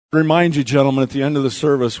Remind you, gentlemen, at the end of the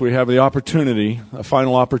service, we have the opportunity, a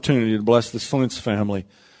final opportunity to bless the Slintz family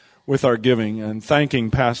with our giving and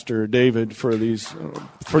thanking Pastor David for these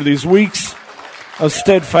weeks of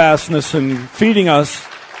steadfastness and feeding us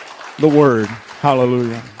the Word.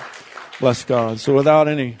 Hallelujah. Bless God. So without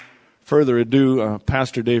any further ado,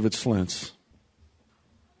 Pastor David Slintz.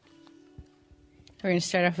 We're going to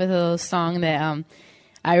start off with a little song that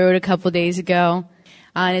I wrote a couple days ago.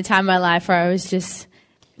 In a time in my life where I was just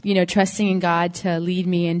trusting in God to lead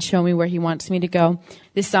me and show me where He wants me to go.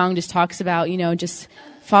 This song just talks about, just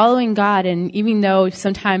following God. And even though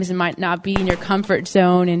sometimes it might not be in your comfort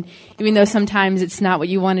zone, and even though sometimes it's not what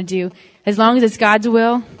you want to do, as long as it's God's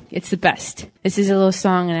will, it's the best. This is a little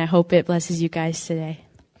song, and I hope it blesses you guys today.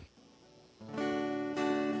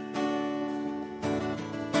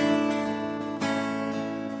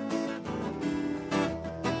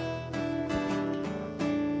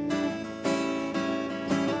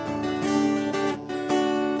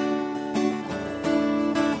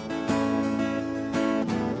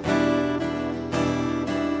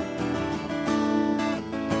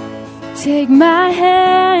 Take my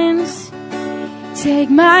hands, take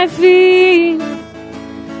my feet,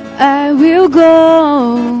 I will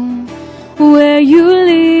go where you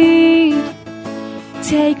lead.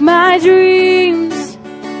 Take my dreams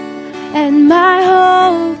and my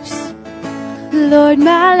hopes, Lord,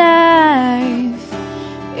 my life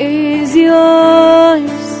is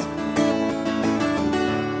yours.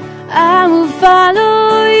 I will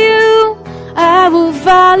follow you, I will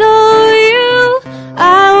follow you.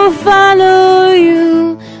 I will follow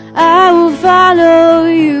you, I will follow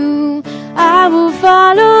you, I will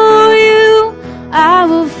follow you, I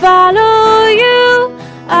will follow you,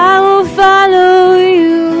 I will follow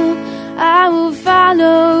you, I will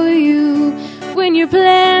follow you. When your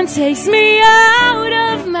plan takes me out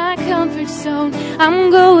of my comfort zone, I'm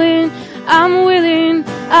going, I'm willing,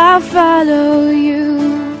 I'll follow you.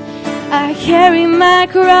 I carry my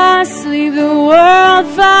cross, leave the world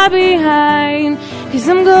far behind. 'Cause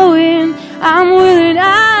I'm going, I'm willing,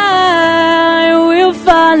 I will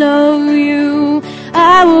follow you.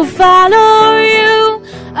 I will follow you,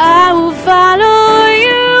 I will follow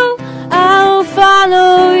you, I will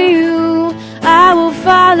follow you, I will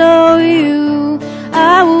follow you,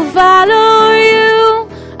 I will follow you,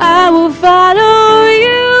 I will follow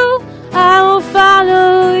you, I will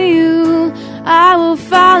follow you, I will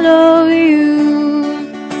follow you.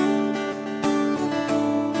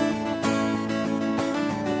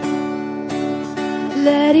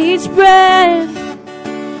 Let each breath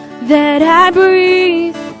that I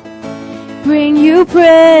breathe bring you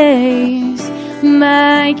praise,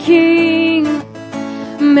 my King.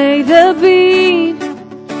 May the beat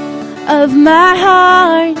of my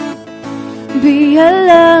heart be a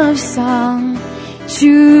love song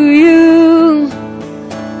to you.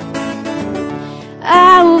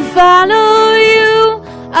 I will follow you,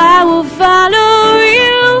 I will follow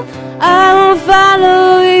you, I will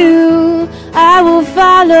follow you, I will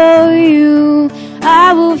follow you,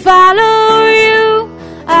 I will follow you,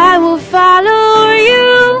 I will follow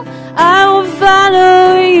you, I will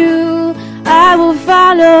follow you, I will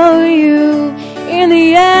follow you. In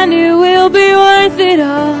the end it will be worth it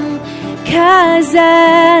all, 'cause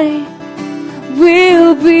I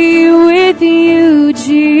will be with you,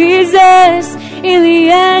 Jesus. In the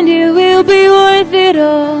end it will be worth it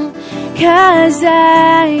all, 'cause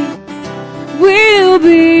I will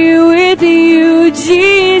be with you,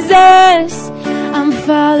 Jesus. I'm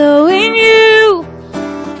following you,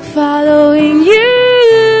 following you,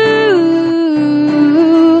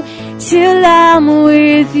 till I'm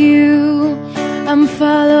with you. I'm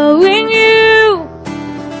following you,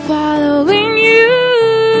 following you,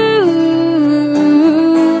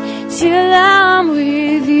 till I'm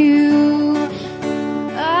with you.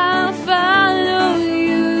 I'll follow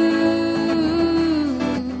you,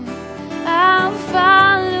 I'll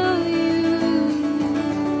follow you.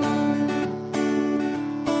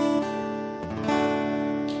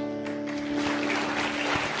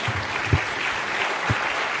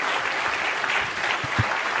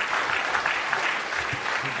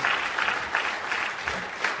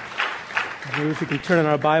 Maybe if we can turn in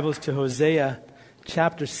our Bibles to Hosea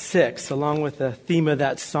chapter 6, along with the theme of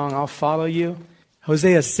that song, I'll Follow You.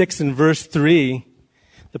 Hosea 6 and verse 3,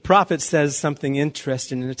 the prophet says something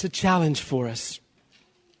interesting, and it's a challenge for us.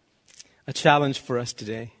 A challenge for us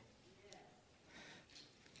today.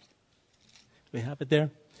 Do we have it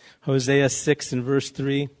there? Hosea 6 and verse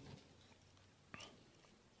 3.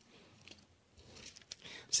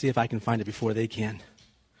 See if I can find it before they can.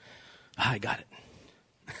 I got it.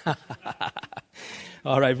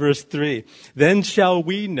 All right, verse 3. Then shall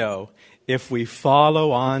we know if we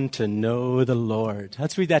follow on to know the Lord.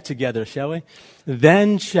 Let's read that together, shall we?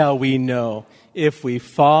 Then shall we know if we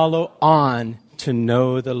follow on to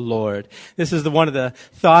know the Lord. This is one of the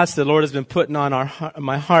thoughts the Lord has been putting on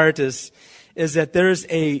my heart is that there's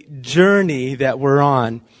a journey that we're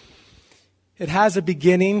on. It has a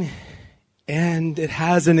beginning and it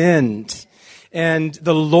has an end. And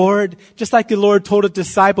the Lord, just like the Lord told his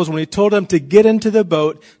disciples when he told them to get into the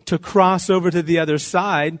boat to cross over to the other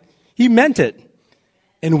side, he meant it.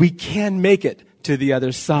 And we can make it to the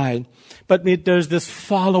other side. But there's this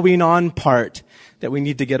following on part that we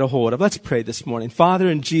need to get a hold of. Let's pray this morning. Father,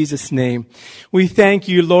 in Jesus' name, we thank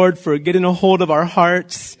you, Lord, for getting a hold of our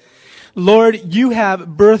hearts. Lord, you have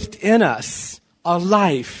birthed in us a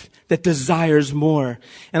life that desires more.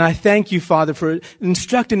 And I thank you, Father, for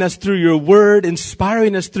instructing us through your word,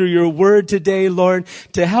 inspiring us through your word today, Lord,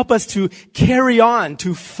 to help us to carry on,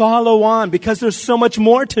 to follow on, because there's so much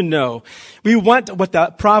more to know. We want what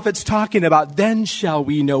the prophet's talking about. Then shall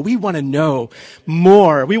we know. We want to know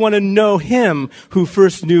more. We want to know him who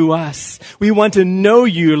first knew us. We want to know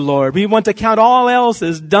you, Lord. We want to count all else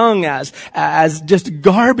as dung, as just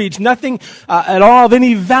garbage, nothing at all of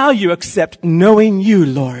any value except knowing you,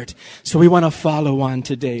 Lord. So we want to follow on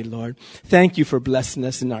today, Lord. Thank you for blessing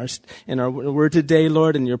us in our word today,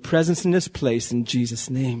 Lord, and your presence in this place in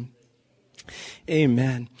Jesus' name.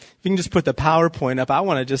 Amen. If you can just put the PowerPoint up, I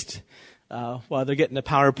want to just, while they're getting the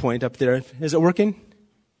PowerPoint up there, is it working?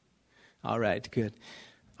 All right, good.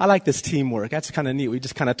 I like this teamwork. That's kind of neat. We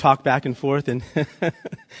just kind of talk back and forth and,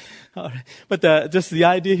 all right. But just the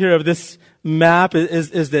idea here of this map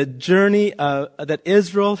is the journey that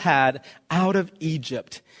Israel had out of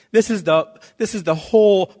Egypt. This is the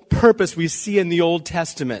whole purpose we see in the Old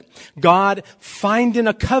Testament. God finding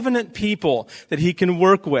a covenant people that he can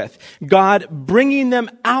work with. God bringing them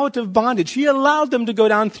out of bondage. He allowed them to go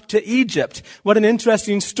down to Egypt. What an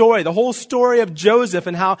interesting story. The whole story of Joseph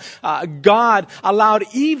and how God allowed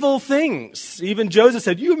evil things. Even Joseph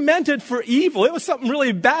said, you meant it for evil. It was something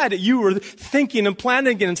really bad that you were thinking and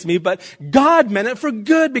planning against me, but God meant it for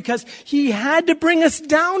good because he had to bring us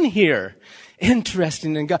down here.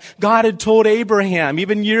 Interesting. And God had told Abraham,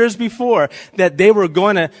 even years before, that they were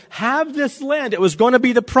going to have this land. It was going to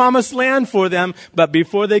be the promised land for them. But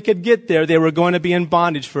before they could get there, they were going to be in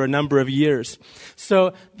bondage for a number of years.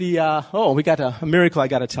 So we got a miracle I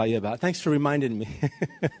got to tell you about. Thanks for reminding me.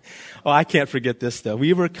 Oh, I can't forget this though.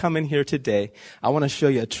 We were coming here today. I want to show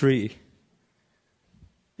you a tree.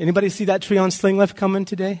 Anybody see that tree on Sling Lift coming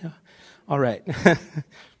today? All right.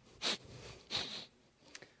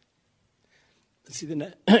 See the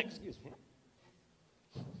net? Excuse me.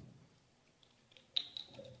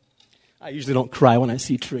 I usually don't cry when I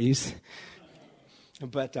see trees.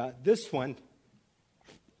 But this one,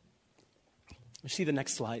 see the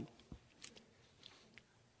next slide.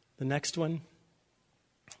 The next one,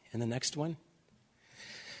 and the next one.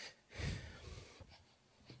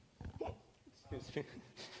 Excuse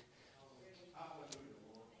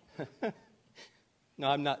me. No,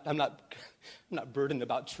 I'm not burdened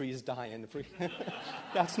about trees dying.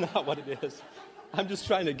 That's not what it is. I'm just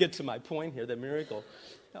trying to get to my point here, the miracle.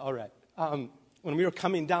 All right. When we were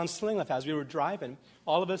coming down Sling Lift, as we were driving,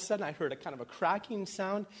 all of a sudden I heard a kind of a cracking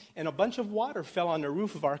sound, and a bunch of water fell on the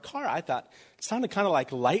roof of our car. I thought it sounded kind of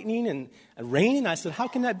like lightning and rain. I said, how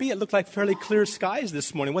can that be? It looked like fairly clear skies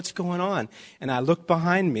this morning. What's going on? And I looked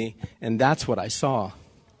behind me, and that's what I saw.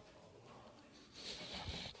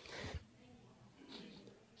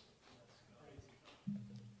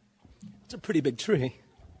 It's a pretty big tree.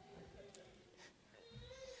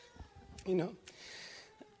 You know,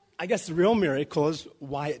 I guess the real miracle is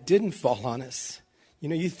why it didn't fall on us. You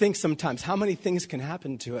know, you think sometimes, how many things can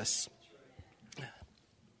happen to us?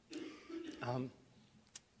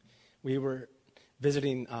 We were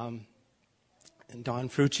visiting Don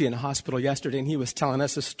Frucci in a hospital yesterday, and he was telling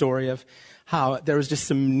us a story of how there was just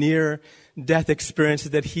some near-death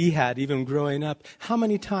experiences that he had, even growing up. How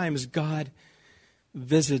many times God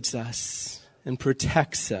visits us and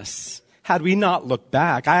protects us. Had we not looked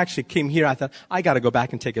back, I actually came here, I thought, I got to go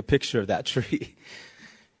back and take a picture of that tree.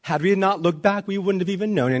 Had we not looked back, we wouldn't have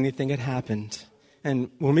even known anything had happened. And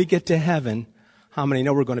when we get to heaven, how many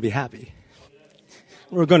know we're going to be happy?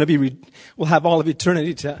 We're going to be, we'll have all of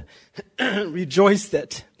eternity to rejoice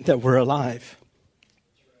that we're alive.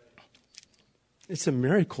 It's a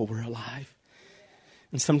miracle we're alive.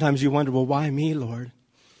 And sometimes you wonder, well, why me, Lord?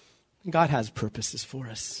 God has purposes for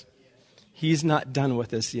us. He's not done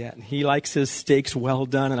with us yet. He likes his steaks well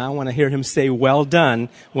done, and I want to hear him say, well done,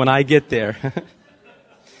 when I get there.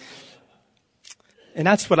 And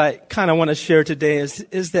that's what I kind of want to share today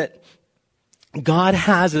is that God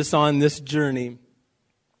has us on this journey.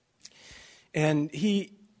 And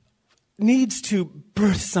He needs to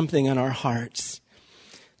birth something in our hearts.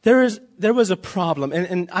 There was a problem.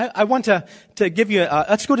 And I want to give you,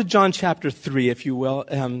 let's go to John chapter 3, if you will.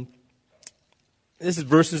 This is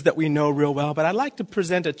verses that we know real well, but I'd like to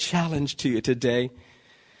present a challenge to you today.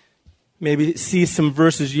 Maybe see some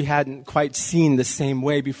verses you hadn't quite seen the same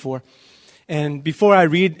way before. And before I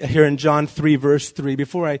read here in John 3, verse 3,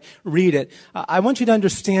 before I read it, I want you to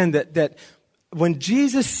understand that when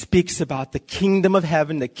Jesus speaks about the kingdom of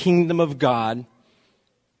heaven, the kingdom of God,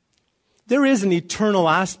 there is an eternal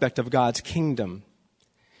aspect of God's kingdom.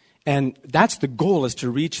 And that's the goal, is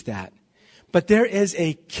to reach that. But there is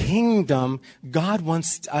a kingdom God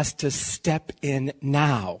wants us to step in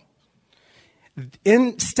now.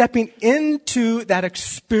 In stepping into that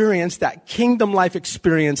experience, that kingdom life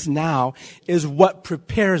experience now, is what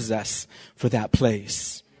prepares us for that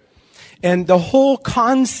place. And the whole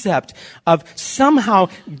concept of somehow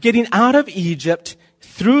getting out of Egypt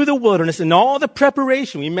through the wilderness and all the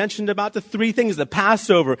preparation, we mentioned about the three things, the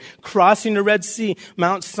Passover, crossing the Red Sea,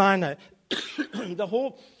 Mount Sinai. The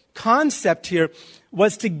whole concept here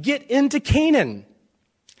was to get into Canaan.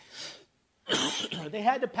 They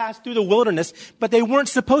had to pass through the wilderness, but they weren't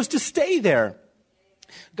supposed to stay there.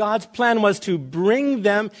 God's plan was to bring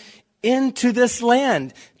them into this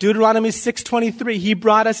land. Deuteronomy 6:23, He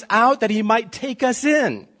brought us out that He might take us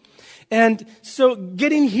in. And so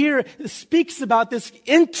getting here speaks about this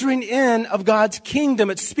entering in of God's kingdom.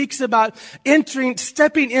 It speaks about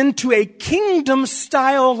stepping into a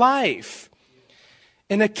kingdom-style life.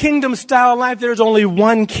 In a kingdom-style life, there's only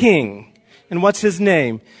one king. And what's His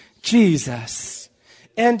name? Jesus.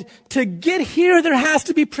 And to get here, there has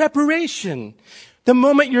to be preparation. The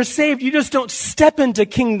moment you're saved, you just don't step into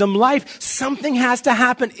kingdom life. Something has to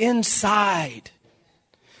happen inside.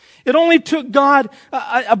 It only took God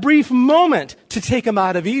a brief moment to take Him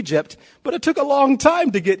out of Egypt, but it took a long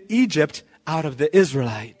time to get Egypt out of the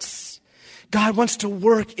Israelites. God wants to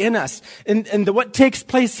work in us. And what takes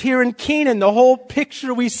place here in Canaan, the whole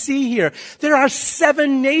picture we see here, there are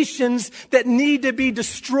 7 nations that need to be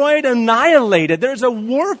destroyed, annihilated. There's a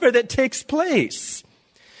warfare that takes place.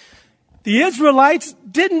 The Israelites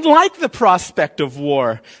didn't like the prospect of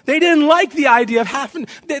war. They didn't like the idea of having,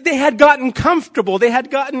 they had gotten comfortable. They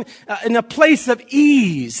had gotten in a place of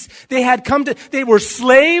ease. They were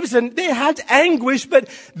slaves and they had anguish, but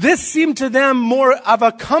this seemed to them more of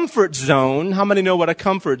a comfort zone. How many know what a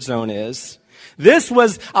comfort zone is? This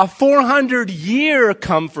was a 400-year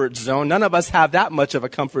comfort zone. None of us have that much of a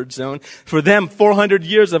comfort zone. For them, 400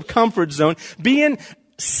 years of comfort zone. Being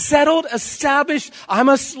settled, established. I'm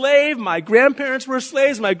a slave. My grandparents were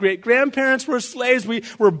slaves. My great-grandparents were slaves. We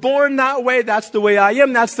were born that way. That's the way I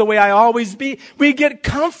am. That's the way I always be. We get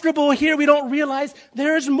comfortable here. We don't realize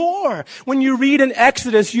there's more. When you read in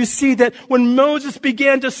Exodus, you see that when Moses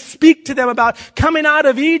began to speak to them about coming out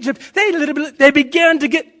of Egypt, they began to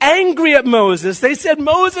get angry at Moses. They said,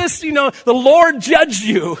 Moses, the Lord judged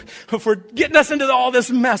you for getting us into all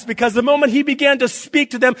this mess, because the moment he began to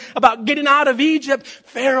speak to them about getting out of Egypt,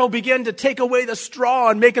 Pharaoh began to take away the straw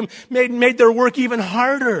and made their work even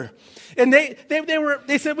harder. And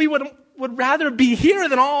they said, we would rather be here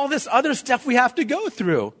than all this other stuff we have to go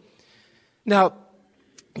through. Now,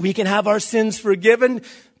 we can have our sins forgiven,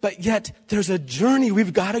 but yet there's a journey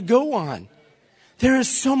we've got to go on. There is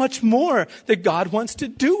so much more that God wants to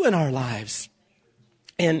do in our lives.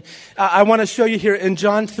 And I want to show you here in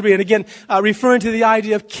John 3, and again, referring to the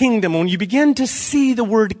idea of kingdom, when you begin to see the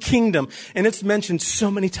word kingdom, and it's mentioned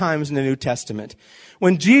so many times in the New Testament.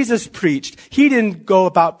 When Jesus preached, He didn't go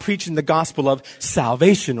about preaching the gospel of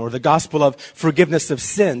salvation or the gospel of forgiveness of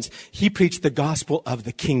sins. He preached the gospel of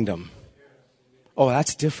the kingdom. Oh,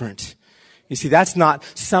 that's different. You see, that's not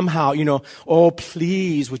somehow, oh,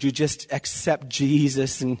 please, would you just accept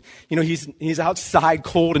Jesus? And, he's outside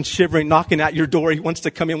cold and shivering, knocking at your door. He wants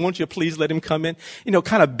to come in. Won't you please let Him come in?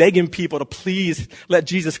 Kind of begging people to please let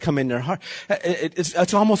Jesus come in their heart.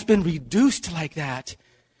 It's almost been reduced like that.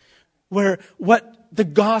 Where what the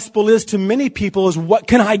gospel is to many people is, what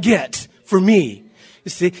can I get for me? You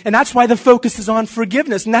see, and that's why the focus is on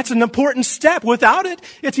forgiveness. And that's an important step. Without it,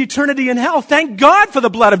 it's eternity in hell. Thank God for the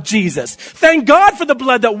blood of Jesus. Thank God for the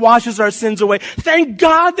blood that washes our sins away. Thank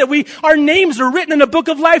God that our names are written in the book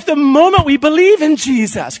of life the moment we believe in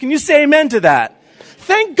Jesus. Can you say amen to that?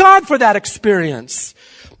 Thank God for that experience.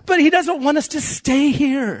 But He doesn't want us to stay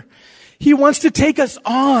here. He wants to take us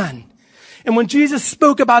on. And when Jesus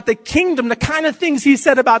spoke about the kingdom, the kind of things He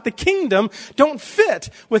said about the kingdom don't fit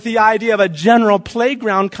with the idea of a general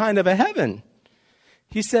playground kind of a heaven.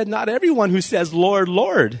 He said, not everyone who says, Lord,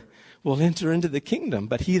 Lord, will enter into the kingdom,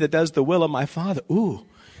 but he that does the will of my Father. Ooh,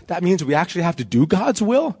 that means we actually have to do God's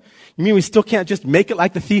will? You mean we still can't just make it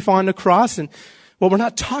like the thief on the cross? And well, we're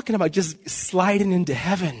not talking about just sliding into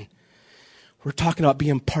heaven. We're talking about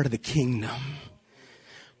being part of the kingdom.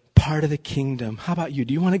 Part of the kingdom. How about you?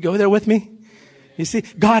 Do you want to go there with me? You see,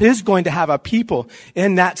 God is going to have a people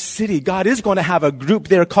in that city. God is going to have a group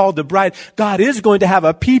there called the bride. God is going to have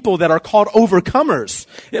a people that are called overcomers.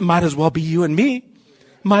 It might as well be you and me.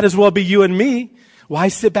 Might as well be you and me. Why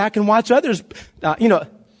sit back and watch others?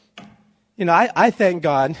 I thank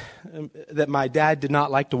God that my dad did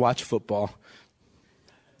not like to watch football.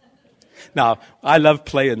 Now, I love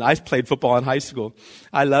playing. I played football in high school.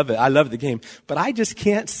 I love it. I love the game. But I just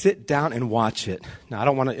can't sit down and watch it. Now, I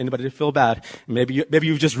don't want anybody to feel bad. Maybe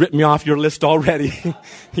you've just written me off your list already.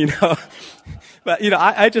 But,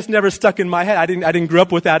 I just never stuck in my head. I didn't grow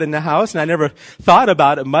up with that in the house, and I never thought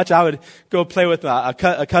about it much. I would go play with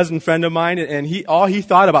a cousin friend of mine, and all he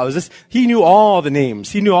thought about was this. He knew all the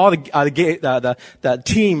names. He knew all the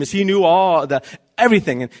teams. He knew all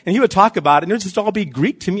everything. And he would talk about it, and it would just all be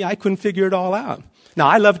Greek to me. I couldn't figure it all out. Now,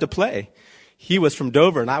 I love to play. He was from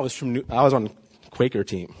Dover, and I was on the Quaker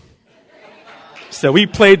team. So we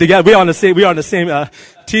played together. We were on the same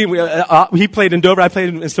team. He played in Dover. I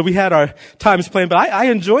played and so we had our times playing. But I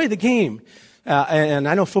enjoy the game. And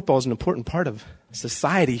I know football is an important part of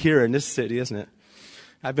society here in this city, isn't it?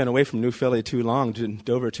 I've been away from New Philly too long, to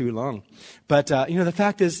Dover too long. But, the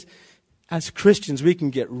fact is, as Christians, we can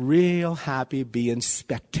get real happy being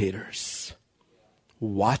spectators,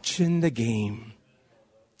 watching the game.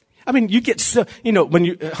 I mean, you get so,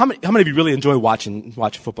 when how many of you really enjoy watching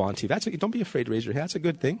football on TV? Don't be afraid to raise your hand. That's a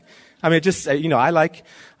good thing. I mean, I like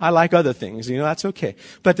other things, that's okay.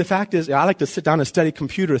 But the fact is, I like to sit down and study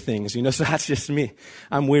computer things, so that's just me.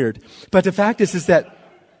 I'm weird. But the fact is that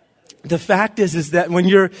when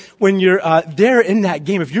you're there in that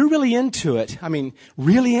game, if you're really into it,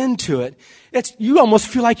 you almost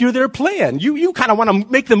feel like you're there playing. You kind of want to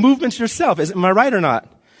make the movements yourself. Am I right or not?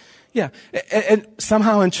 Yeah. And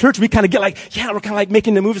somehow in church, we kind of get we're kind of like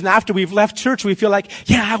making the moves. And after we've left church, we feel like,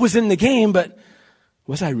 I was in the game, but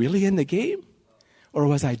was I really in the game? Or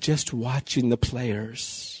was I just watching the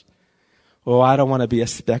players? Oh, I don't want to be a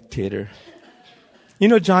spectator.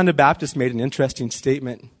 John the Baptist made an interesting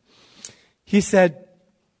statement. He said,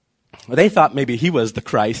 they thought maybe he was the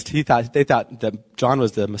Christ. They thought that John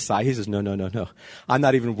was the Messiah. He says, no. I'm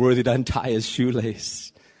not even worthy to untie his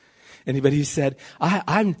shoelace. But he said,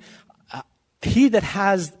 he that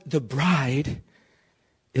has the bride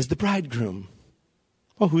is the bridegroom.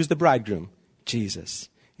 Well, who's the bridegroom? Jesus.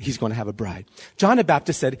 He's going to have a bride. John the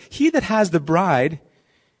Baptist said, he that has the bride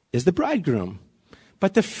is the bridegroom.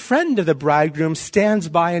 But the friend of the bridegroom stands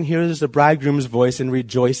by and hears the bridegroom's voice and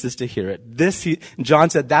rejoices to hear it. John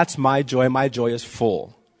said, that's my joy. My joy is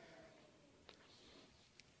full.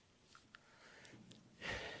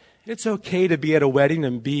 It's okay to be at a wedding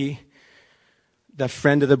and be the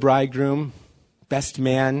friend of the bridegroom, best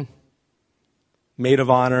man, maid of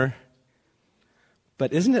honor.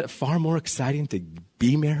 But isn't it far more exciting to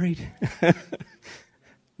be married?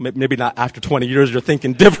 Maybe not after 20 years, you're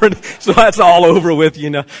thinking different. So that's all over with,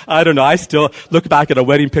 I don't know. I still look back at the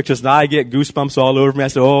wedding pictures and I get goosebumps all over me. I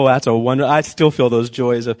say, oh, that's a wonder. I still feel those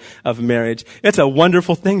joys of marriage. It's a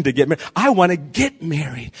wonderful thing to get married. I want to get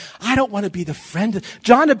married. I don't want to be the friend.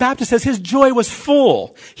 John the Baptist says his joy was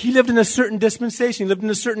full. He lived in a certain dispensation. He lived in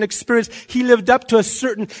a certain experience. He lived up to a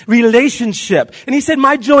certain relationship. And he said,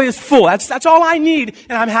 my joy is full. That's all I need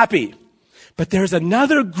and I'm happy. But there's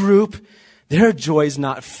another group. Their joy is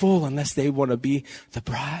not full unless they want to be the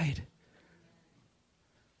bride.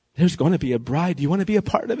 There's going to be a bride. Do you want to be a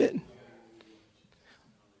part of it?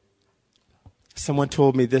 Someone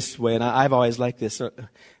told me this way, and I've always liked this. It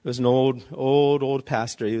was an old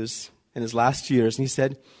pastor. He was in his last years, and he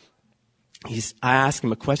said, I asked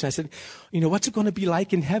him a question. I said, what's it going to be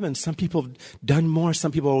like in heaven? Some people have done more.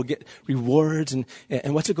 Some people will get rewards. And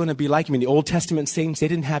what's it going to be like? The Old Testament saints, they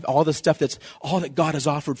didn't have all the stuff that's all that God has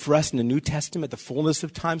offered for us in the New Testament, the fullness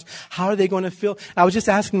of times. How are they going to feel? I was just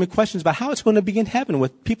asking him questions about how it's going to be in heaven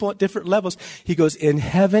with people at different levels. He goes, in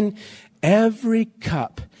heaven, every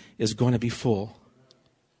cup is going to be full.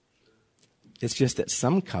 It's just that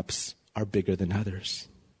some cups are bigger than others.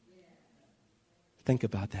 Think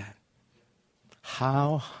about that.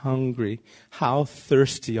 How hungry, how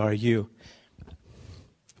thirsty are you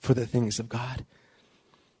for the things of God?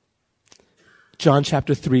 John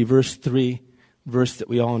chapter 3, verse that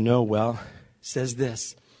we all know well, says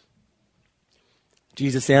this.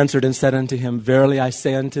 Jesus answered and said unto him, Verily I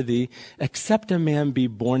say unto thee, except a man be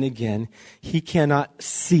born again, he cannot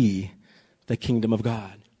see the kingdom of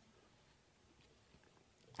God.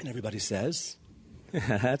 And everybody says,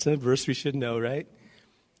 that's a verse we should know, right?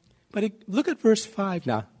 But look at verse 5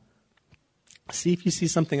 now. See if you see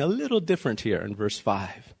something a little different here in verse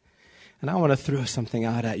 5. And I want to throw something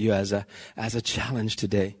out at you as a challenge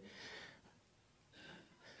today.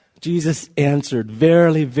 Jesus answered,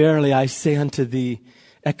 Verily, verily, I say unto thee,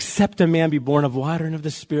 except a man be born of water and of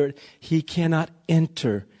the Spirit, he cannot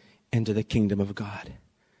enter into the kingdom of God.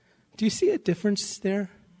 Do you see a difference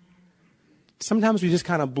there? Sometimes we just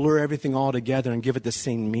kind of blur everything all together and give it the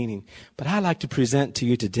same meaning. But I like to present to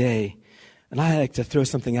you today, and I like to throw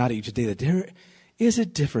something out at you today, that there is a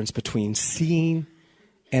difference between seeing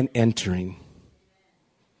and entering.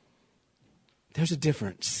 There's a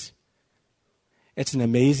difference. It's an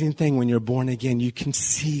amazing thing when you're born again. You can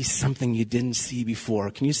see something you didn't see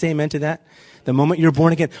before. Can you say amen to that? The moment you're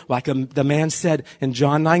born again, like the man said in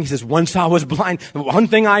John 9, he says, once I was blind. One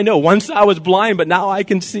thing I know, once I was blind, but now I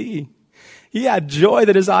can see. He had joy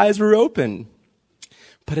that his eyes were open.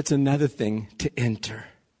 But it's another thing to enter.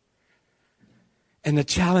 And the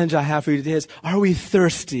challenge I have for you today is, are we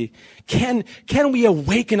thirsty? Can we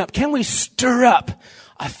awaken up? Can we stir up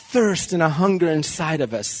a thirst and a hunger inside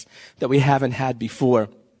of us that we haven't had before?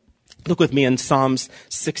 Look with me in Psalms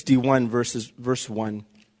 61 verse 1.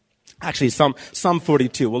 Actually, Psalm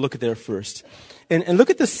 42. We'll look at there first. And look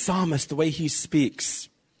at the psalmist, the way he speaks.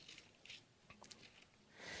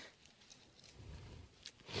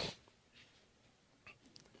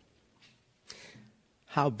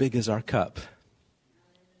 How big is our cup?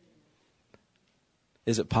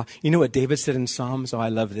 Is it you know what David said in Psalms? Oh, I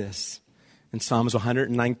love this. In Psalms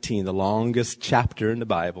 119, the longest chapter in the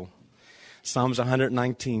Bible. Psalms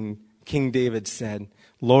 119, King David said,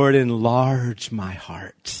 Lord, enlarge my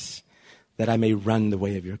heart, that I may run the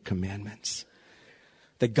way of your commandments.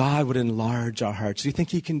 That God would enlarge our hearts. Do you think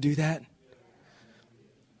he can do that?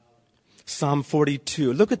 Psalm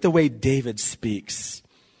 42, look at the way David speaks.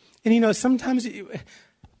 And you know, sometimes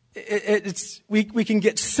we can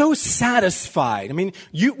get so satisfied. I mean,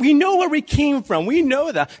 we know where we came from. We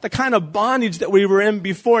know the kind of bondage that we were in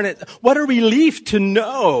before. And what a relief to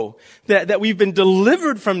know that we've been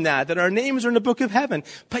delivered from that our names are in the book of heaven.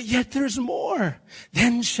 But yet there's more.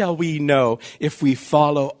 Then shall we know if we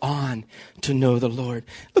follow on to know the Lord.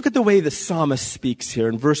 Look at the way the psalmist speaks here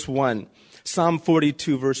in verse 1. Psalm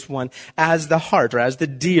 42 verse 1. As the hart, or as the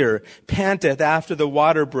deer, panteth after the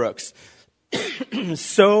water brooks,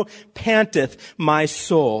 so panteth my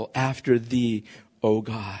soul after thee, O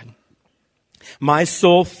God. My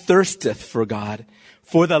soul thirsteth for God,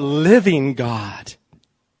 for the living God.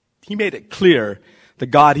 He made it clear the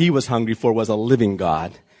God he was hungry for was a living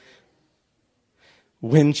God.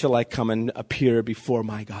 When shall I come and appear before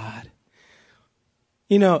my God?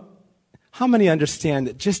 You know, how many understand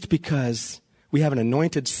that just because we have an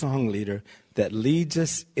anointed song leader that leads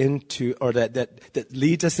us into, or that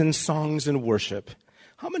leads us in songs and worship,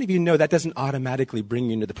 how many of you know that doesn't automatically bring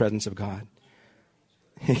you into the presence of God?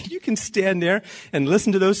 You can stand there and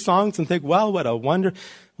listen to those songs and think, wow, what a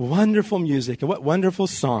wonderful music and what wonderful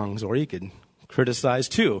songs. Or you could criticize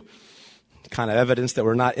too. Kind of evidence that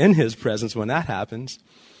we're not in his presence when that happens.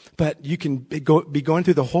 But you can be going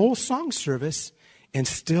through the whole song service and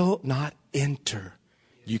still not enter.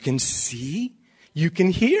 You can see, you can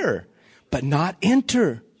hear, but not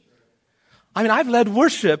enter. I mean, I've led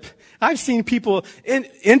worship. I've seen people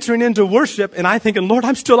entering into worship, and I'm thinking, Lord,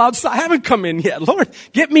 I'm still outside. I haven't come in yet. Lord,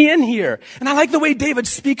 get me in here. And I like the way David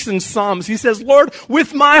speaks in Psalms. He says, Lord,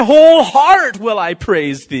 with my whole heart will I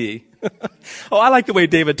praise thee. Oh, I like the way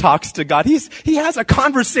David talks to God. He has a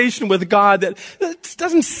conversation with God that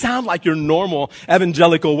doesn't sound like your normal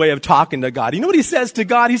evangelical way of talking to God. You know what he says to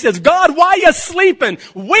God? He says, God, why you sleeping?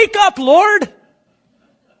 Wake up, Lord.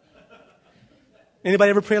 Anybody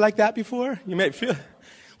ever pray like that before? You may feel.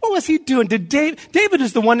 What was he doing? David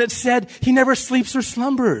is the one that said he never sleeps or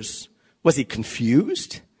slumbers. Was he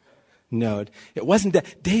confused? No, it wasn't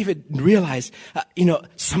that. David realized,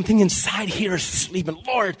 something inside here is sleeping.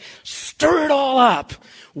 Lord, stir it all up.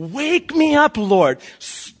 Wake me up, Lord.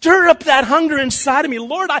 Stir up that hunger inside of me.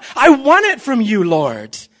 Lord, I want it from you,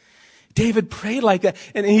 Lord. David prayed like that,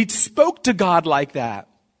 and he spoke to God like that.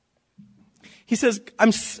 He says,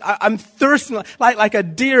 I'm thirsting like a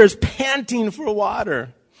deer is panting for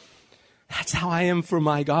water. That's how I am for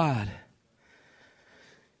my God.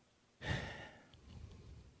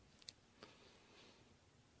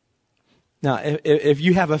 Now, if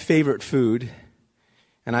you have a favorite food,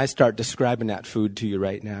 and I start describing that food to you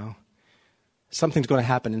right now, something's going to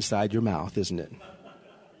happen inside your mouth, isn't it?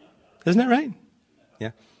 Isn't that right?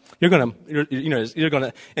 Yeah. You're gonna,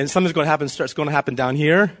 and something's going to happen, starts going to happen down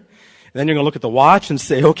here. And then you're going to look at the watch and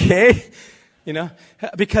say, okay,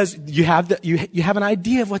 because you have you have an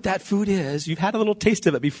idea of what that food is. You've had a little taste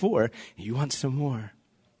of it before. And you want some more.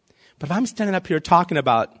 But if I'm standing up here talking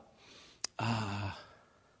about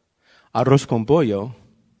arroz con pollo,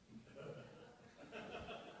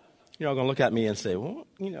 you're all going to look at me and say, well,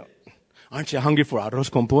 aren't you hungry for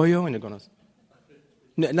arroz con pollo? And you're going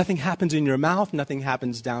to, nothing happens in your mouth. Nothing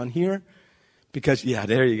happens down here. Because, yeah,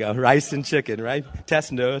 there you go. Rice and chicken, right? Tess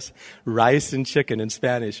knows. Rice and chicken in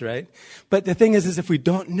Spanish, right? But the thing is if we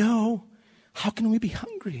don't know, how can we be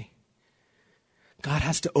hungry? God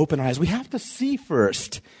has to open our eyes. We have to see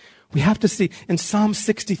first. We have to see. In Psalm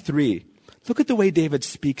 63, look at the way David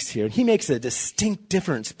speaks here. He makes a distinct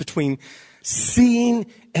difference between seeing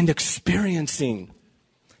and experiencing.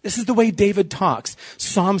 This is the way David talks.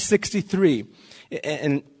 Psalm 63.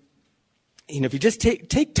 And if you just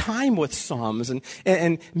take time with Psalms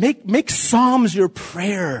and make Psalms your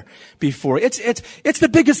prayer before. It's the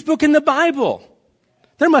biggest book in the Bible.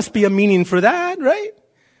 There must be a meaning for that, right?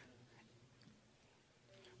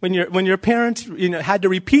 When your parents, had to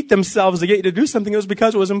repeat themselves to get you to do something, it was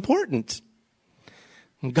because it was important.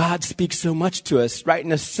 And God speaks so much to us right in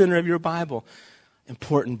the center of your Bible.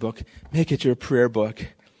 Important book. Make it your prayer book.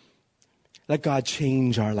 Let God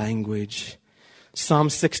change our language. Psalm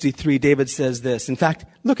 63, David says this. In fact,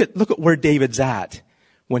 look at where David's at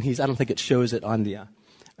when I don't think it shows it on the,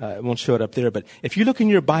 it won't show it up there, but if you look in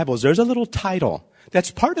your Bibles, there's a little title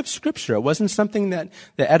that's part of Scripture. It wasn't something that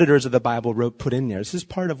the editors of the Bible put in there. This is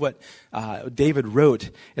part of what David wrote.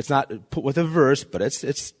 It's not put with a verse, but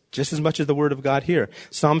it's just as much as the Word of God here.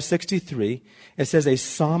 Psalm 63, it says a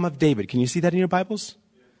Psalm of David. Can you see that in your Bibles?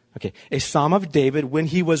 Okay, a Psalm of David when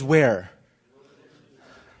he was where?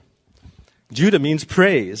 Judah means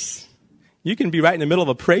praise. You can be right in the middle of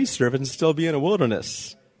a praise service and still be in a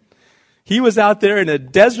wilderness. He was out there in a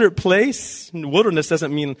desert place. Wilderness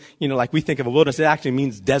doesn't mean, like we think of a wilderness. It actually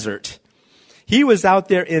means desert. He was out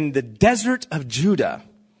there in the desert of Judah.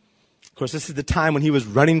 Of course, this is the time when he was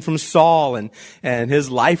running from Saul and his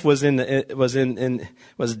life was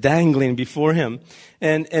dangling before him.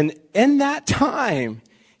 And in that time,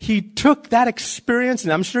 he took that experience,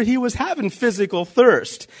 and I'm sure he was having physical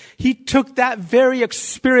thirst. He took that very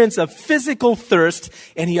experience of physical thirst,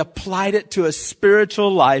 and he applied it to a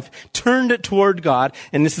spiritual life, turned it toward God,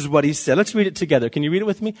 and this is what he said. Let's read it together. Can you read it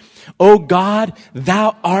with me? Oh God,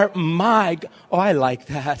 thou art my God. Oh, I like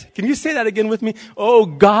that. Can you say that again with me? Oh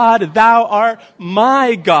God, thou art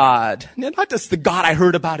my God. Not just the God I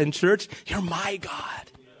heard about in church. You're my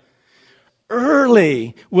God.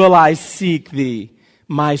 Early will I seek thee.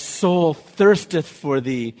 My soul thirsteth for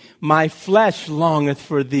thee. My flesh longeth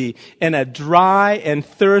for thee in a dry and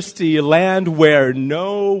thirsty land where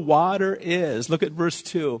no water is. Look at verse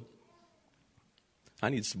 2. I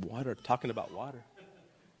need some water. Talking about water.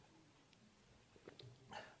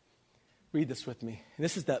 Read this with me. And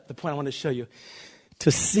this is the point I want to show you.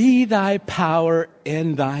 To see thy power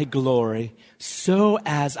in thy glory, so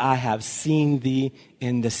as I have seen thee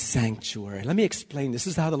in the sanctuary. Let me explain. This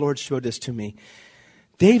is how the Lord showed this to me.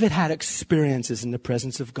 David had experiences in the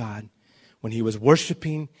presence of God when he was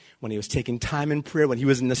worshiping, when he was taking time in prayer, when he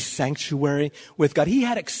was in the sanctuary with God. He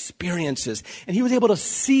had experiences, and he was able to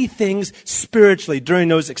see things spiritually during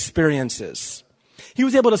those experiences. He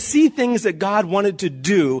was able to see things that God wanted to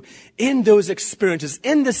do in those experiences,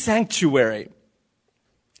 in the sanctuary.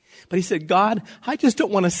 But he said, God, I just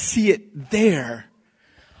don't want to see it there.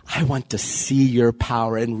 I want to see your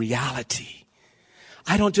power in reality.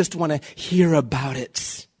 I don't just want to hear about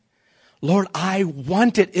it. Lord, I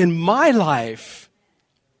want it in my life.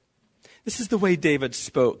 This is the way David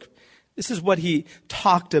spoke. This is what he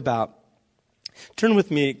talked about. Turn with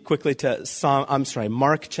me quickly to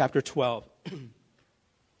Mark chapter 12.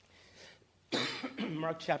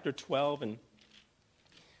 Mark chapter 12 and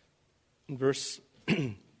verse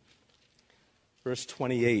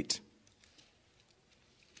 28.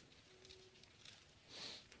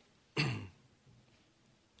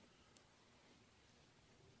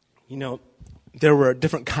 There were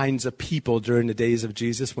different kinds of people during the days of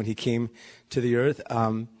Jesus when he came to the earth.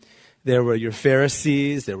 There were your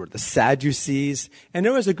Pharisees, there were the Sadducees, and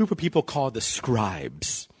there was a group of people called the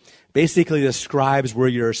scribes. Basically, the scribes were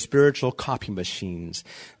your spiritual copy machines.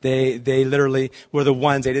 They literally were the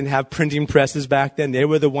ones, they didn't have printing presses back then. They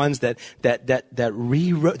were the ones that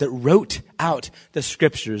wrote out the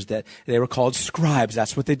scriptures. That they were called scribes.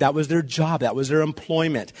 That was their job. That was their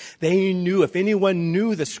employment. They knew, if anyone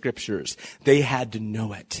knew the scriptures, they had to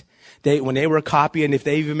know it. When they were copying, if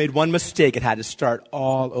they even made one mistake, it had to start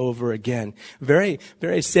all over again. Very,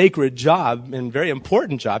 very sacred job and very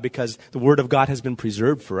important job because the Word of God has been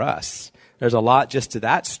preserved for us. There's a lot just to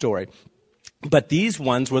that story. But these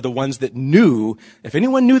ones were the ones that knew, if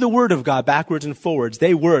anyone knew the Word of God backwards and forwards,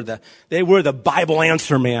 they were the Bible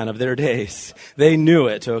answer man of their days. They knew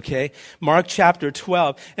it, okay? Mark chapter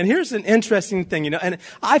 12. And here's an interesting thing, and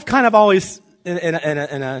I've kind of always,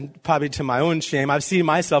 and probably to my own shame, I've seen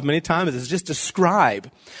myself many times as just a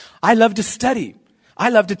scribe. I love to study. I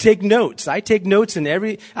love to take notes. I take notes in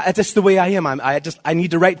that's just the way I am. I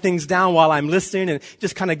need to write things down while I'm listening, and it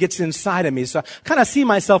just kind of gets inside of me. So I kind of see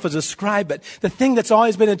myself as a scribe, but the thing that's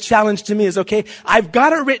always been a challenge to me is, okay, I've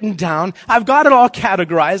got it written down. I've got it all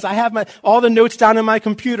categorized. I have all the notes down in my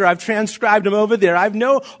computer. I've transcribed them over there. I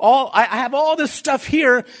have all this stuff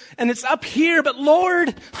here, and it's up here, but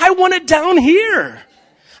Lord, I want it down here.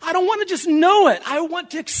 I don't want to just know it. I want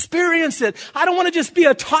to experience it. I don't want to just be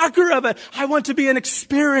a talker of it. I want to be an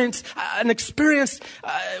experience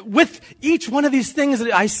with each one of these things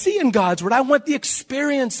that I see in God's Word. I want the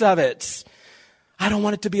experience of it. I don't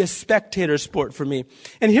want it to be a spectator sport for me.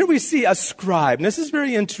 And here we see a scribe. And this is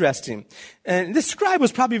very interesting. And this scribe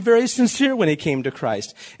was probably very sincere when he came to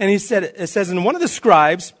Christ. And it says, and one of the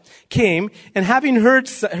scribes came, and having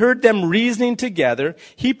heard them reasoning together,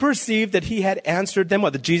 he perceived that he had answered them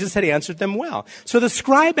well, that Jesus had answered them well. So the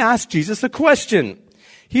scribe asked Jesus a question.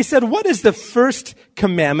 He said, what is the first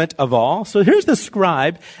commandment of all? So here's the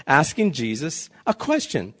scribe asking Jesus a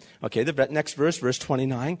question. Okay, the next verse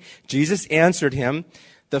 29. Jesus answered him,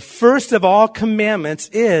 the first of all commandments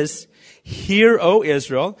is, hear, O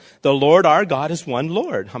Israel, the Lord our God is one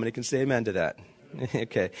Lord. How many can say amen to that?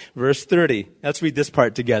 Okay, verse 30. Let's read this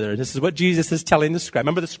part together. This is what Jesus is telling the scribe.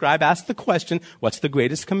 Remember, the scribe asked the question, what's the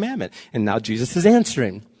greatest commandment? And now Jesus is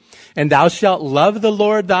answering. And thou shalt love the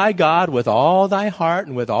Lord thy God with all thy heart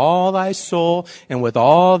and with all thy soul and with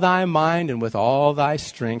all thy mind and with all thy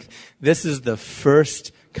strength. This is the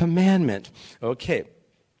first commandment. Okay.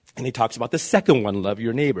 And he talks about the second one, love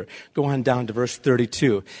your neighbor. Go on down to verse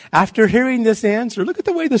 32. After hearing this answer, look at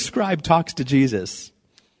the way the scribe talks to Jesus.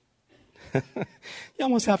 You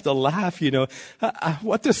almost have to laugh,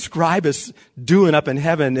 what the scribe is doing up in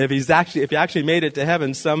heaven if he actually made it to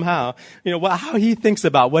heaven somehow. How he thinks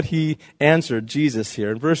about what he answered Jesus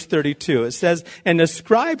here. In verse 32, it says, and the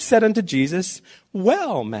scribe said unto Jesus,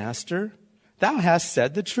 well, master, thou hast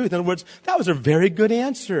said the truth. In other words, that was a very good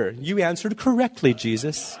answer. You answered correctly,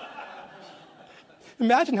 Jesus.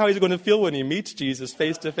 Imagine how he's going to feel when he meets Jesus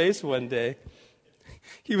face to face one day.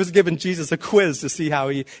 He was giving Jesus a quiz to see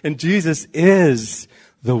and Jesus is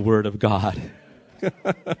the Word of God.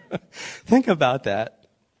 Think about that.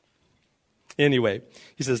 Anyway,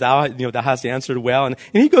 he says, thou hast answered well. And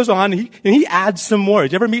he goes on, and he adds some more.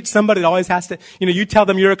 Did you ever meet somebody that always has to, you tell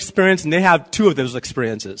them your experience and they have two of those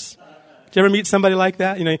experiences? Did you ever meet somebody like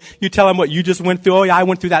that? You tell them what you just went through. Oh yeah, I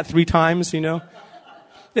went through that 3 times,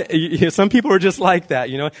 Some people are just like that,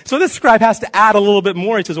 So this scribe has to add a little bit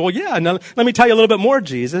more. He says, well, yeah, now let me tell you a little bit more,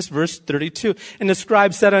 Jesus. Verse 32. And the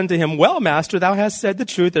scribe said unto him, well, master, thou hast said the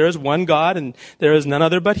truth. There is one God, and there is none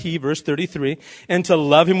other but he. Verse 33. And to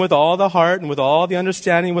love him with all the heart, and with all the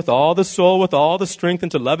understanding, with all the soul, with all the strength,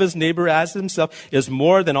 and to love his neighbor as himself is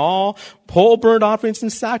more than all whole burnt offerings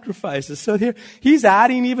and sacrifices. So here, he's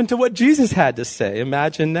adding even to what Jesus had to say.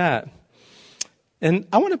 Imagine that. And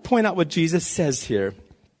I want to point out what Jesus says here.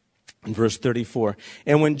 In verse 34,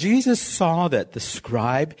 and when Jesus saw that the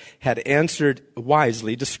scribe had answered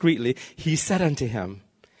wisely, discreetly, he said unto him,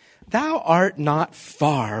 thou art not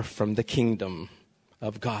far from the kingdom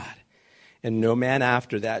of God. And no man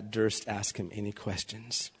after that durst ask him any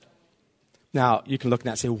questions. Now, you can look at that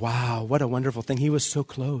and say, wow, what a wonderful thing. He was so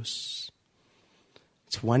close.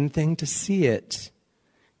 It's one thing to see it.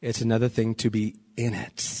 It's another thing to be in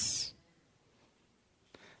it.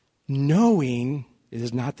 Knowing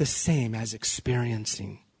is not the same as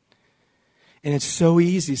experiencing. And it's so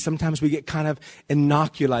easy. Sometimes we get kind of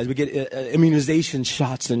inoculized. We get immunization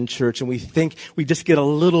shots in church, and we think we just get a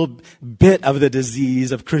little bit of the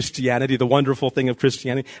disease of Christianity, the wonderful thing of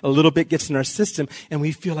Christianity. A little bit gets in our system, and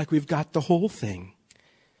we feel like we've got the whole thing.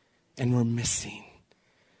 And we're missing.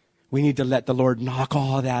 We need to let the Lord knock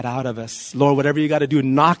all that out of us. Lord, whatever you got to do,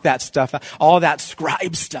 knock that stuff out. All that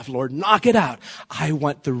scribe stuff, Lord, knock it out. I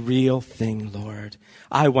want the real thing, Lord.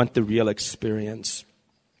 I want the real experience.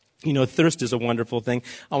 Thirst is a wonderful thing.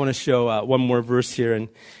 I want to show one more verse here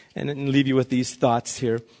and leave you with these thoughts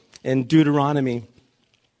here. In Deuteronomy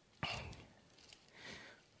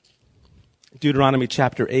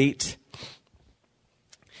chapter 8,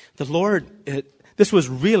 the Lord, this was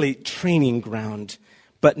really training ground.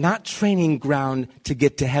 but not training ground to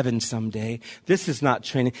get to heaven someday. This is not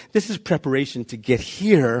training. This is preparation to get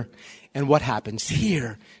here. And what happens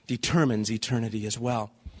here determines eternity as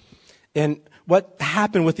well. And what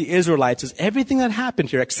happened with the Israelites is everything that happened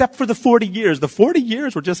here, except for the 40 years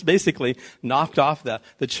were just basically knocked off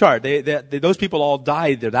the chart. Those people all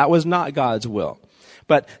died there. That was not God's will.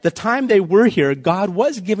 But the time they were here, God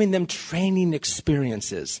was giving them training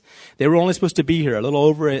experiences. They were only supposed to be here a little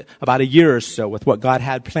over about a year or so with what God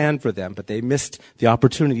had planned for them, but they missed the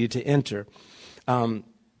opportunity to enter.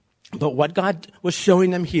 But what God was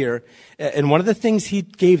showing them here, and one of the things he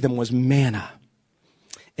gave them was manna.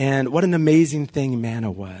 And what an amazing thing manna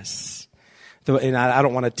was. And I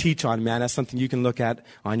don't want to teach on manna. That's something you can look at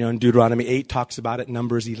on your own. Deuteronomy 8 talks about it.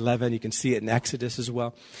 Numbers 11. You can see it in Exodus as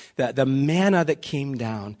well. The manna that came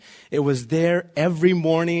down, it was there every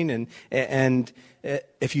morning. And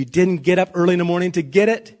if you didn't get up early in the morning to get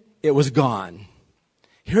it, it was gone.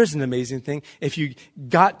 Here's an amazing thing. If you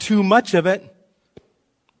got too much of it,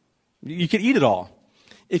 you could eat it all.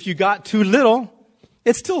 If you got too little,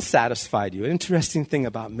 it still satisfied you. An interesting thing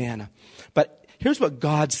about manna. But here's what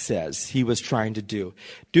God says he was trying to do.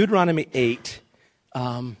 Deuteronomy 8,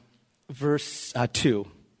 verse 2.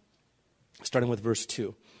 Starting with verse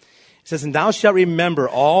 2. It says, "And thou shalt remember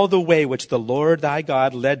all the way which the Lord thy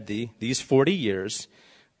God led thee these 40 years."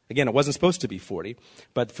 Again, it wasn't supposed to be 40.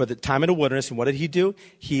 But for the time in the wilderness, and what did he do?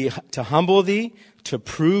 To humble thee, to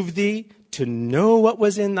prove thee, to know what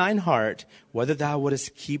was in thine heart, whether thou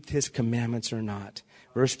wouldest keep his commandments or not.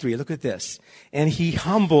 Verse 3, look at this. "And he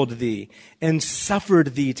humbled thee, and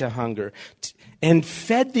suffered thee to hunger, and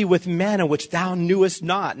fed thee with manna which thou knewest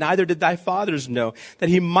not, neither did thy fathers know, that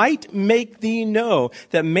he might make thee know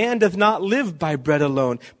that man doth not live by bread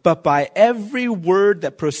alone, but by every word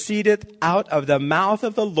that proceedeth out of the mouth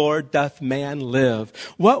of the Lord doth man live."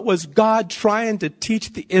 What was God trying to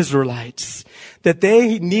teach the Israelites? That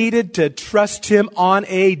they needed to trust him on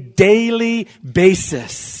a daily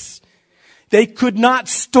basis. They could not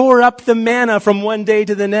store up the manna from one day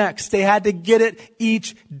to the next. They had to get it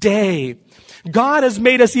each day. God has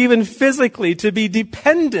made us even physically to be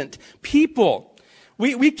dependent people.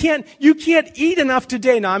 You can't eat enough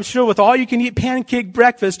today. Now, I'm sure with all you can eat pancake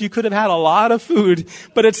breakfast, you could have had a lot of food,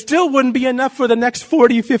 but it still wouldn't be enough for the next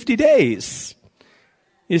 40, 50 days.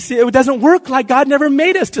 You see, it doesn't work like God never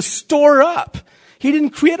made us to store up. He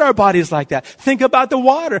didn't create our bodies like that. Think about the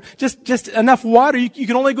water. Just enough water. You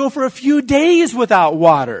can only go for a few days without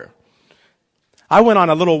water. I went on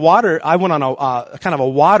a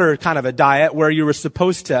water kind of a diet where you were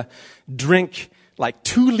supposed to drink like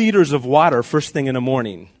 2 liters of water first thing in the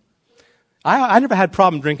morning. I never had a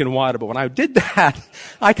problem drinking water, but when I did that,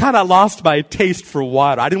 I kind of lost my taste for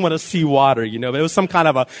water. I didn't want to see water, but it was some kind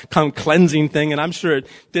of cleansing thing, and I'm sure it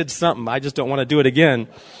did something. I just don't want to do it again.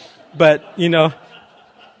 But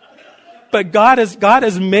God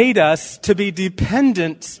has made us to be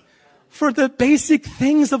dependent for the basic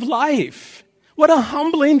things of life. What a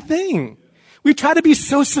humbling thing. We try to be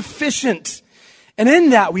so sufficient. And in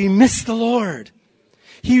that, we miss the Lord.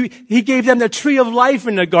 He gave them the tree of life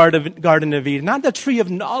in the Garden of Eden, not the tree of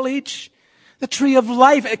knowledge, the tree of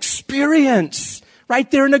life experience, right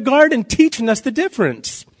there in the garden, teaching us the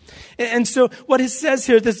difference. And so what it says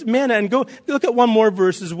here, this manna, and go look at one more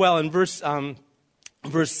verse as well, in verse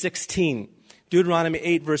 16. Deuteronomy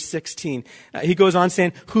 8, verse 16. He goes on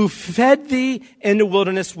saying, "Who fed thee in the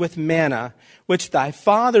wilderness with manna, which thy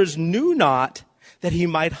fathers knew not, that he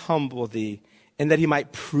might humble thee, and that he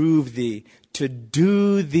might prove thee, to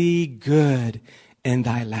do thee good in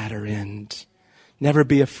thy latter end." Never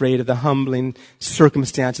be afraid of the humbling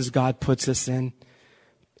circumstances God puts us in.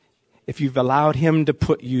 If you've allowed him to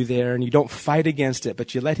put you there and you don't fight against it,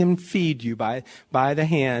 but you let him feed you by the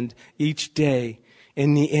hand each day,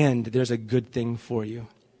 in the end, there's a good thing for you.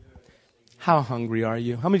 How hungry are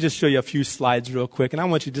you? Let me just show you a few slides real quick, and I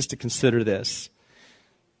want you just to consider this.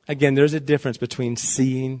 Again, there's a difference between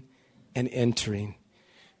seeing and entering.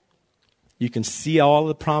 You can see all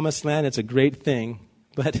the promised land. It's a great thing,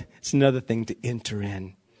 but it's another thing to enter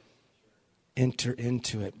in. Enter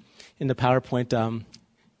into it. In the PowerPoint,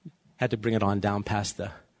 had to bring it on down past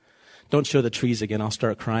don't show the trees again. I'll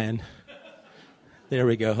start crying. There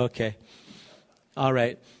we go. Okay. All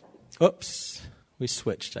right. Oops. We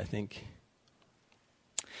switched, I think.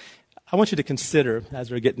 I want you to consider,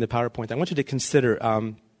 as we're getting to PowerPoint, I want you to consider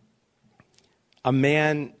a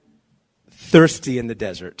man thirsty in the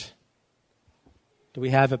desert. Do we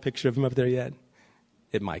have a picture of him up there yet?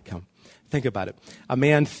 It might come. Think about it. A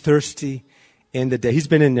man thirsty in the desert. He's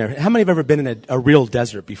been in there. How many have ever been in a real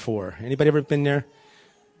desert before? Anybody ever been there?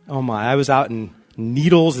 Oh my, I was out in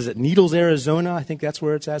Needles. Is it Needles, Arizona? I think that's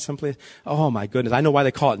where it's at someplace. Oh my goodness. I know why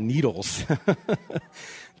they call it Needles.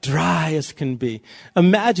 Dry as can be.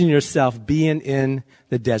 Imagine yourself being in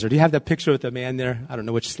the desert. Do you have that picture with the man there? I don't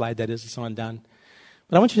know which slide that is. It's on down.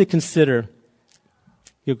 But I want you to consider.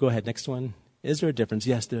 You go ahead. Next one. Is there a difference?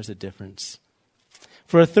 Yes, there's a difference.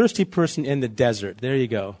 For a thirsty person in the desert. There you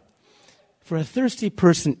go. For a thirsty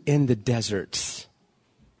person in the desert.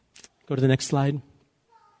 Go to the next slide.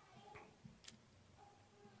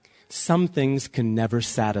 Some things can never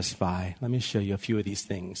satisfy. Let me show you a few of these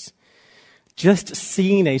things. Just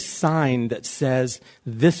seeing a sign that says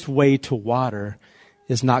this way to water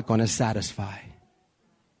is not going to satisfy.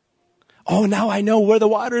 Oh, now I know where the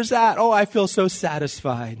water's at. Oh, I feel so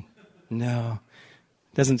satisfied. No,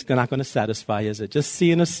 it's not going to satisfy, is it? Just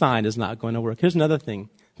seeing a sign is not going to work. Here's another thing.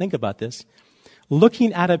 Think about this.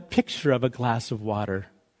 Looking at a picture of a glass of water,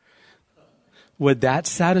 would that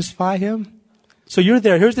satisfy him? So you're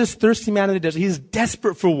there. Here's this thirsty man in the desert. He's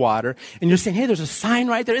desperate for water. And you're saying, hey, there's a sign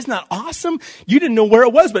right there. Isn't that awesome? You didn't know where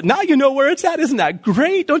it was, but now you know where it's at. Isn't that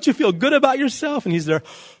great? Don't you feel good about yourself? And he's there.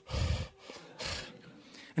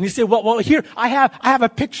 And you say, well, here, I have a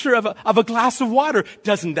picture of a glass of water.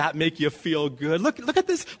 Doesn't that make you feel good? Look at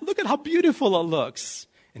this. Look at how beautiful it looks.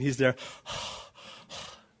 And he's there.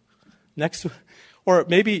 Next, or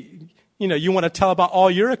maybe, you want to tell about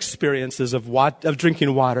all your experiences of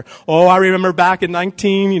drinking water. Oh, I remember back in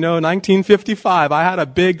 1955, I had a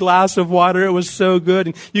big glass of water. It was so good.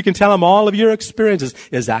 And you can tell him all of your experiences.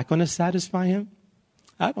 Is that going to satisfy him?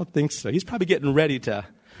 I don't think so. He's probably getting ready to,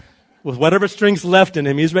 with whatever strings left in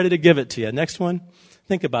him, he's ready to give it to you. Next one.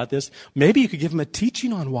 Think about this. Maybe you could give him a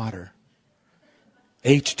teaching on water.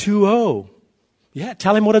 H2O. Yeah,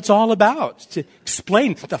 tell him what it's all about. To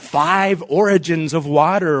explain the 5 origins of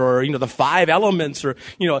water, or, the 5 elements, or,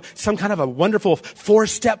 some kind of a wonderful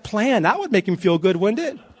 4-step plan. That would make him feel good, wouldn't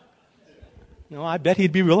it? No, I bet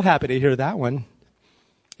he'd be real happy to hear that one.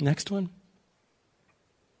 Next one.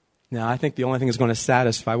 No, I think the only thing that's going to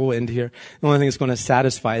satisfy, we'll end here. The only thing that's going to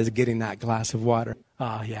satisfy is getting that glass of water.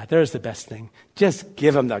 Oh, yeah, there's the best thing. Just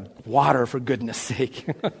give him the water, for goodness sake.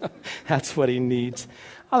 That's what he needs.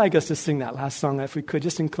 I'd like us to sing that last song, if we could,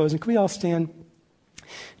 just in closing. Can we all stand?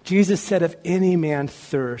 Jesus said, if any man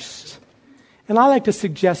thirst. And I'd like to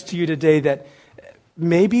suggest to you today that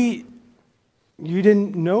maybe you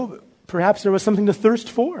didn't know, perhaps there was something to thirst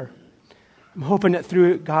for. I'm hoping that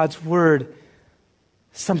through God's word,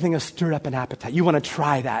 something has stirred up an appetite. You want to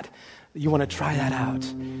try that. You want to try that out.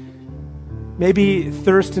 Maybe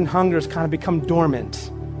thirst and hunger has kind of become dormant.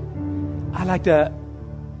 I'd like to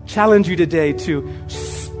challenge you today to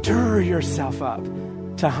stir yourself up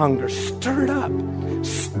to hunger. Stir it up.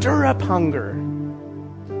 Stir up hunger.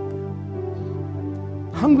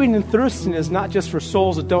 Hungering and thirsting is not just for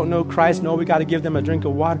souls that don't know Christ. No, we got to give them a drink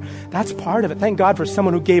of water. That's part of it. Thank God for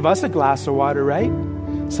someone who gave us a glass of water, right?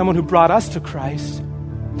 Someone who brought us to Christ.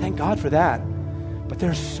 Thank God for that. But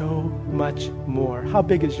there's so much more. How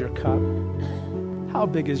big is your cup? How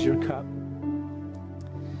big is your cup?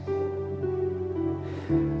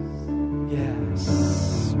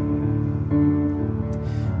 Yes.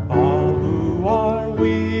 All who are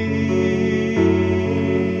weak,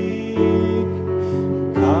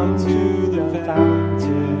 come to the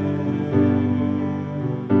fountain.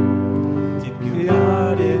 Dip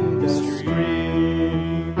God in the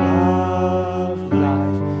stream of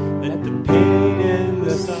life. Let the pain and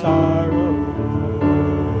the sorrow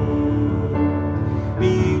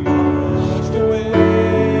be washed away.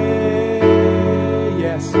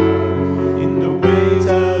 Yes.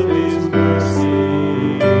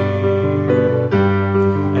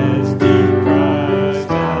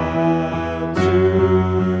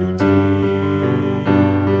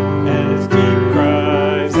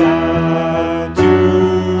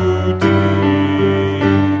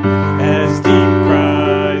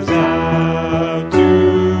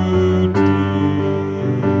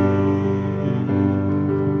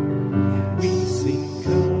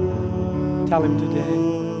 Tell him today.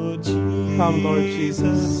 Come, Lord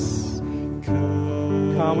Jesus.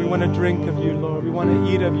 Come, we want to drink of you, Lord. We want to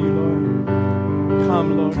eat of you, Lord.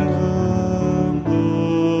 Come, Lord. Come,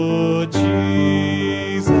 Lord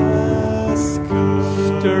Jesus.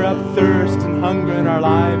 Come. Stir up thirst and hunger in our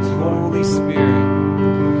lives, Lord. Holy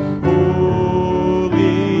Spirit. Holy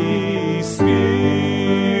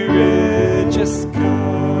Spirit, just come.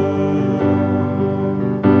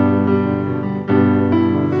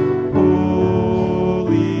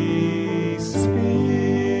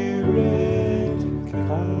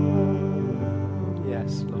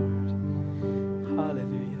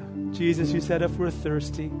 Jesus, you said if we're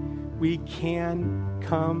thirsty, we can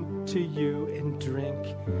come to you and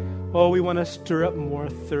drink. Oh, we want to stir up more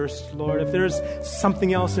thirst, Lord. If there's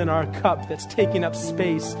something else in our cup that's taking up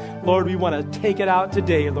space, Lord, we want to take it out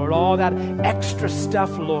today, Lord. All that extra stuff,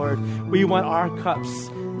 Lord. We want our cups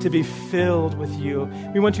to be filled with you.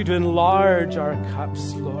 We want you to enlarge our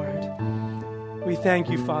cups, Lord. We thank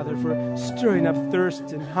you, Father, for stirring up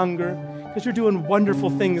thirst and hunger, because you're doing wonderful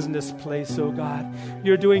things in this place, oh God.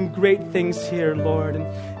 You're doing great things here, Lord.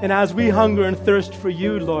 And as we hunger and thirst for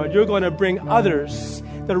you, Lord, you're going to bring others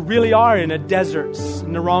that really are in a desert,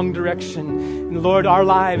 in the wrong direction. And Lord, our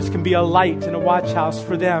lives can be a light and a watch house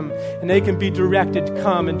for them, and they can be directed to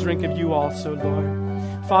come and drink of you also,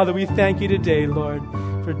 Lord. Father, we thank you today, Lord,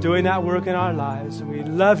 for doing that work in our lives. And we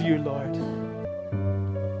love you, Lord.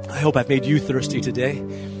 I hope I've made you thirsty today.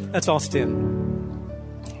 Let's all stand.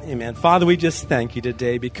 Amen. Father, we just thank you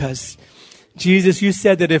today because, Jesus, you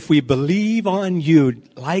said that if we believe on you,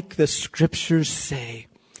 like the scriptures say,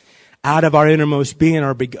 out of our innermost being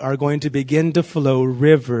are going to begin to flow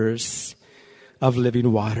rivers of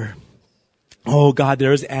living water. Oh, God,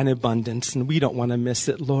 there's an abundance, and we don't want to miss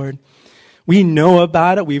it, Lord. We know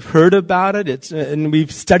about it. We've heard about it. And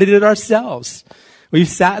we've studied it ourselves. We've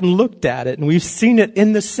sat and looked at it, and we've seen it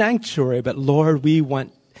in the sanctuary. But, Lord, we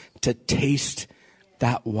want to taste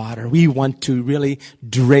that water. We want to really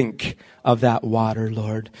drink of that water,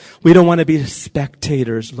 Lord. We don't want to be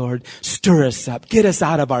spectators, Lord. Stir us up. Get us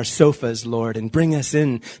out of our sofas, Lord, and bring us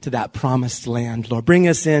in to that promised land, Lord. Bring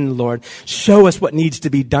us in, Lord. Show us what needs to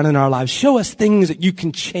be done in our lives. Show us things that you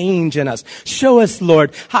can change in us. Show us,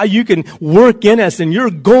 Lord, how you can work in us and your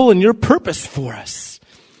goal and your purpose for us.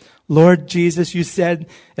 Lord Jesus, you said,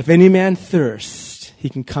 if any man thirst, he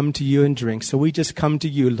can come to you and drink. So we just come to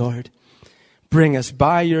you, Lord. Bring us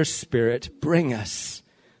by your Spirit. Bring us.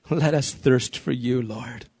 Let us thirst for you,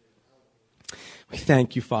 Lord. We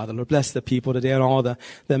thank you, Father. Lord, bless the people today and all the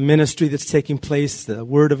ministry that's taking place, the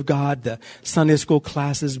Word of God, the Sunday school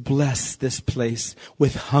classes. Bless this place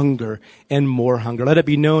with hunger and more hunger. Let it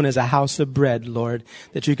be known as a house of bread, Lord,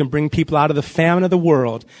 that you can bring people out of the famine of the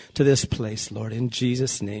world to this place, Lord. In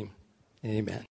Jesus' name, amen.